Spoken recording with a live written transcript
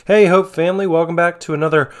Hey, Hope family, welcome back to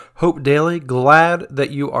another Hope Daily. Glad that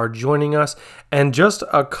you are joining us. And just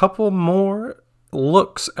a couple more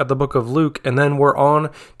looks at the book of Luke, and then we're on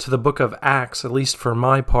to the book of Acts, at least for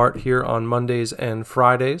my part here on Mondays and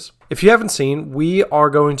Fridays. If you haven't seen, we are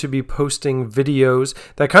going to be posting videos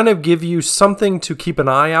that kind of give you something to keep an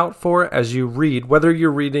eye out for as you read, whether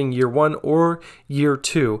you're reading year 1 or year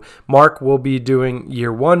 2. Mark will be doing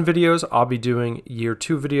year 1 videos, I'll be doing year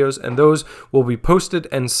 2 videos, and those will be posted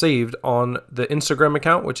and saved on the Instagram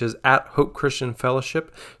account, which is at Hope Christian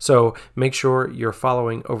Fellowship. So make sure you're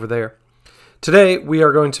following over there. Today, we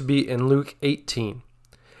are going to be in Luke 18.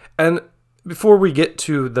 And before we get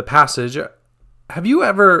to the passage, have you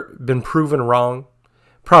ever been proven wrong?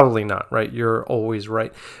 Probably not, right? You're always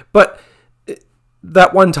right. But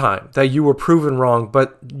that one time that you were proven wrong,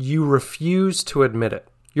 but you refuse to admit it.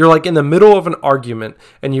 You're like in the middle of an argument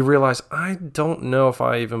and you realize, I don't know if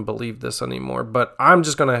I even believe this anymore, but I'm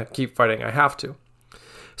just going to keep fighting. I have to.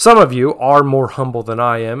 Some of you are more humble than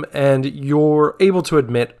I am, and you're able to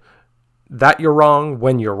admit that you're wrong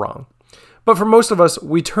when you're wrong. But for most of us,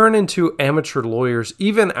 we turn into amateur lawyers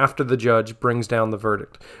even after the judge brings down the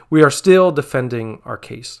verdict. We are still defending our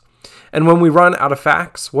case. And when we run out of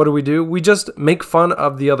facts, what do? We just make fun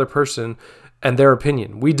of the other person and their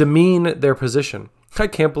opinion. We demean their position. I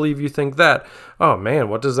can't believe you think that. Oh man,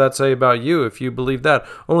 what does that say about you if you believe that?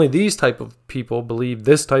 Only these type of people believe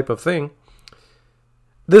this type of thing.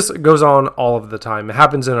 This goes on all of the time. It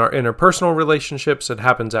happens in our interpersonal relationships. It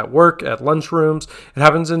happens at work, at lunchrooms. It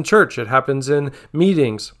happens in church. It happens in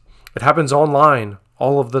meetings. It happens online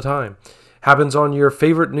all of the time. It happens on your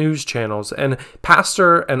favorite news channels. And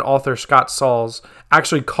pastor and author Scott Sauls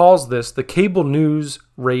actually calls this the cable news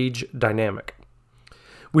rage dynamic.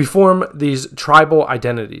 We form these tribal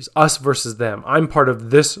identities, us versus them. I'm part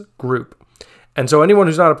of this group. And so anyone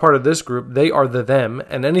who's not a part of this group, they are the them,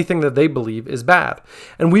 and anything that they believe is bad.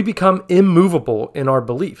 And we become immovable in our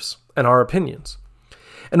beliefs and our opinions.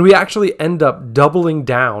 And we actually end up doubling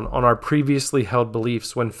down on our previously held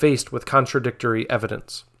beliefs when faced with contradictory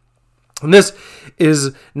evidence. And this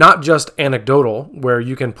is not just anecdotal, where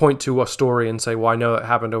you can point to a story and say, well, I know it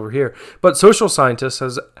happened over here. But social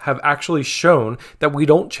scientists have actually shown that we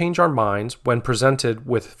don't change our minds when presented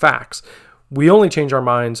with facts. We only change our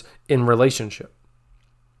minds in relationship.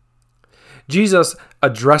 Jesus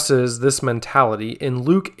addresses this mentality in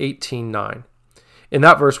Luke 18:9. In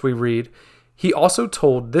that verse we read, "He also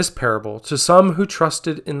told this parable to some who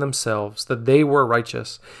trusted in themselves that they were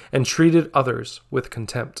righteous and treated others with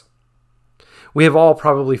contempt." We have all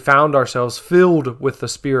probably found ourselves filled with the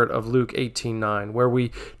spirit of Luke 18:9, where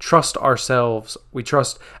we trust ourselves, we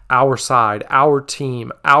trust our side, our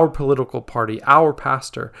team, our political party, our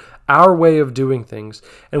pastor, our way of doing things,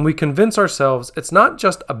 and we convince ourselves it's not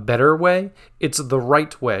just a better way, it's the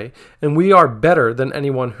right way, and we are better than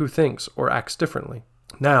anyone who thinks or acts differently.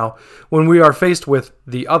 Now, when we are faced with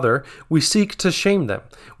the other, we seek to shame them.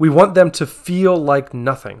 We want them to feel like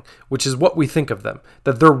nothing, which is what we think of them,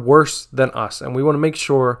 that they're worse than us, and we want to make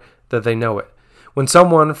sure that they know it. When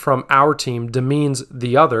someone from our team demeans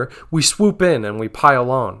the other, we swoop in and we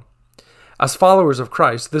pile on. As followers of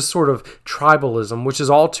Christ, this sort of tribalism, which is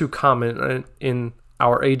all too common in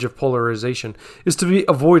our age of polarization, is to be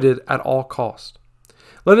avoided at all costs.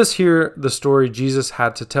 Let us hear the story Jesus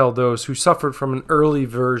had to tell those who suffered from an early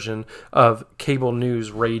version of cable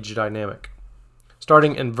news rage dynamic.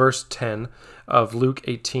 Starting in verse 10 of Luke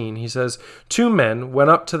 18, he says, "Two men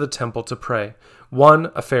went up to the temple to pray, one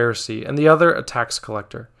a Pharisee and the other a tax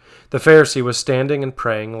collector. The Pharisee was standing and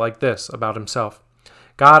praying like this about himself.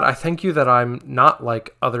 God, I thank you that I'm not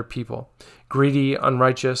like other people, greedy,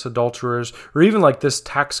 unrighteous, adulterers, or even like this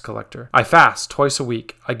tax collector. I fast twice a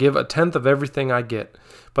week. I give a tenth of everything I get.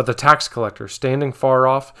 But the tax collector, standing far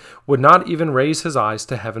off, would not even raise his eyes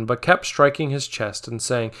to heaven, but kept striking his chest and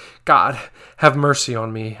saying, God, have mercy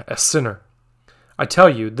on me, a sinner. I tell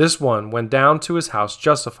you, this one went down to his house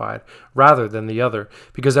justified rather than the other,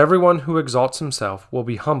 because everyone who exalts himself will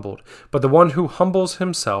be humbled, but the one who humbles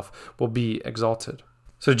himself will be exalted."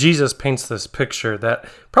 So Jesus paints this picture that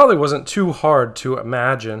probably wasn't too hard to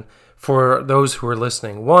imagine for those who are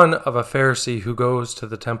listening. One of a Pharisee who goes to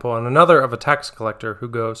the temple and another of a tax collector who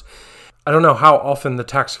goes. I don't know how often the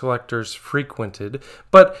tax collectors frequented,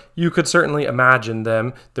 but you could certainly imagine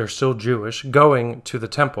them, they're still Jewish, going to the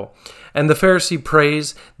temple. And the Pharisee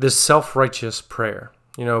prays this self-righteous prayer.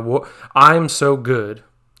 I'm so good,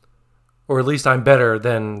 or at least I'm better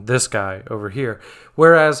than this guy over here.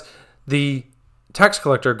 Whereas the tax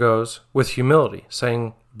collector goes with humility,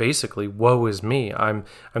 saying basically, woe is me. I'm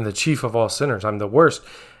the chief of all sinners. I'm the worst.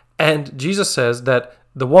 And Jesus says that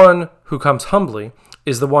the one who comes humbly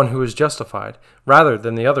is the one who is justified, rather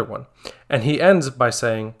than the other one. And he ends by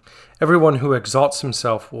saying, everyone who exalts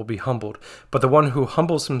himself will be humbled, but the one who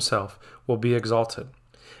humbles himself will be exalted.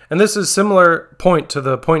 And this is similar point to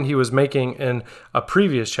the point he was making in a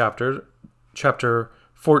previous chapter, chapter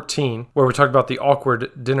 14, where we talked about the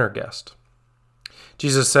awkward dinner guest.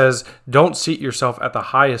 Jesus says, don't seat yourself at the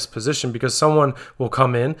highest position because someone will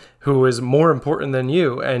come in who is more important than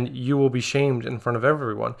you and you will be shamed in front of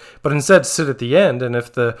everyone. But instead, sit at the end, and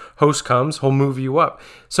if the host comes, he'll move you up.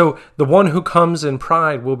 So the one who comes in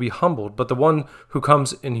pride will be humbled, but the one who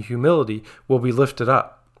comes in humility will be lifted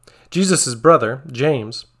up. Jesus' brother,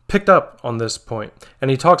 James, picked up on this point, and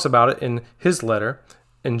he talks about it in his letter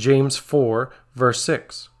in James 4, verse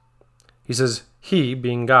 6. He says, he,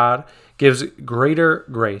 being God, gives greater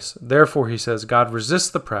grace. Therefore, he says, God resists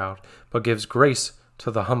the proud, but gives grace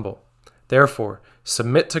to the humble. Therefore,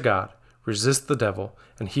 submit to God, resist the devil,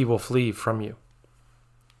 and he will flee from you.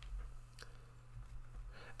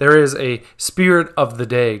 There is a spirit of the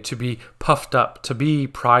day to be puffed up, to be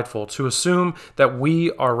prideful, to assume that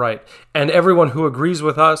we are right. And everyone who agrees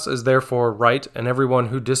with us is therefore right, and everyone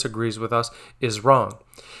who disagrees with us is wrong.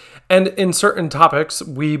 And in certain topics,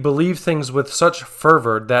 we believe things with such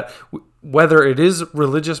fervor that whether it is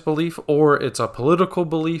religious belief or it's a political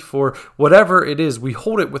belief or whatever it is, we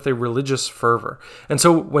hold it with a religious fervor. And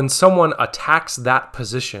so when someone attacks that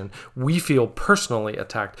position, we feel personally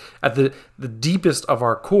attacked at the deepest of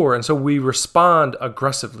our core. And so we respond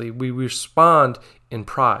aggressively. We respond in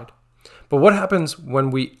pride. But what happens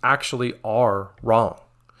when we actually are wrong?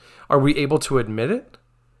 Are we able to admit it?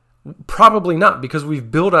 Probably not, because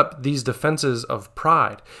we've built up these defenses of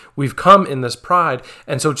pride. We've come in this pride,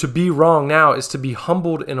 and so to be wrong now is to be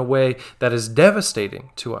humbled in a way that is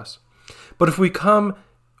devastating to us. But if we come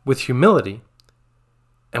with humility,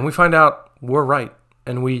 and we find out we're right,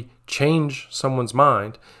 and we change someone's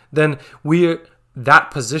mind, then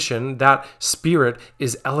that position, that spirit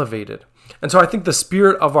is elevated. And so I think the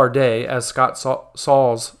spirit of our day, as Scott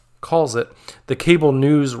Sauls calls it, the cable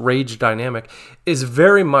news rage dynamic, is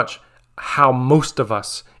very much how most of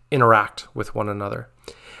us interact with one another.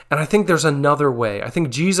 And I think there's another way. I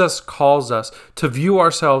think Jesus calls us to view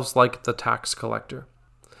ourselves like the tax collector.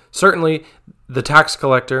 Certainly, the tax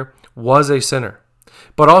collector was a sinner,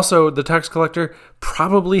 but also the tax collector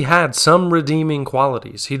probably had some redeeming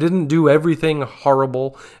qualities. He didn't do everything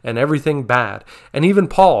horrible and everything bad. And even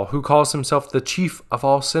Paul, who calls himself the chief of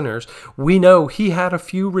all sinners, we know he had a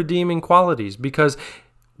few redeeming qualities because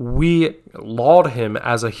we laud him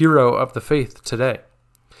as a hero of the faith today.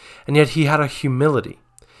 And yet he had a humility.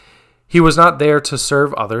 He was not there to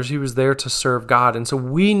serve others. He was there to serve God. And so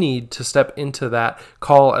we need to step into that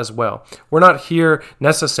call as well. We're not here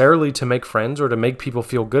necessarily to make friends or to make people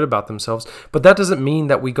feel good about themselves, but that doesn't mean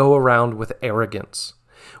that we go around with arrogance.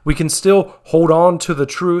 We can still hold on to the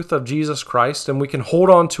truth of Jesus Christ, and we can hold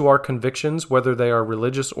on to our convictions, whether they are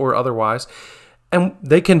religious or otherwise, and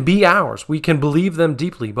they can be ours. We can believe them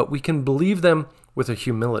deeply, but we can believe them with a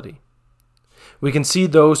humility. We can see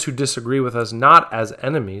those who disagree with us not as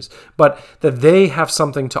enemies, but that they have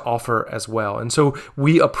something to offer as well. And so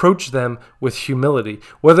we approach them with humility.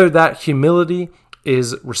 Whether that humility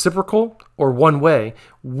is reciprocal or one way,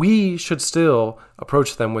 we should still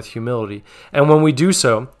approach them with humility. And when we do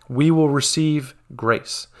so, we will receive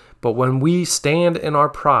grace. But when we stand in our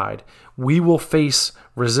pride, we will face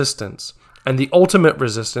resistance. And the ultimate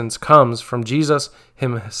resistance comes from Jesus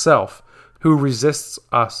himself, who resists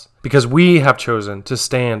us because we have chosen to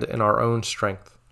stand in our own strength.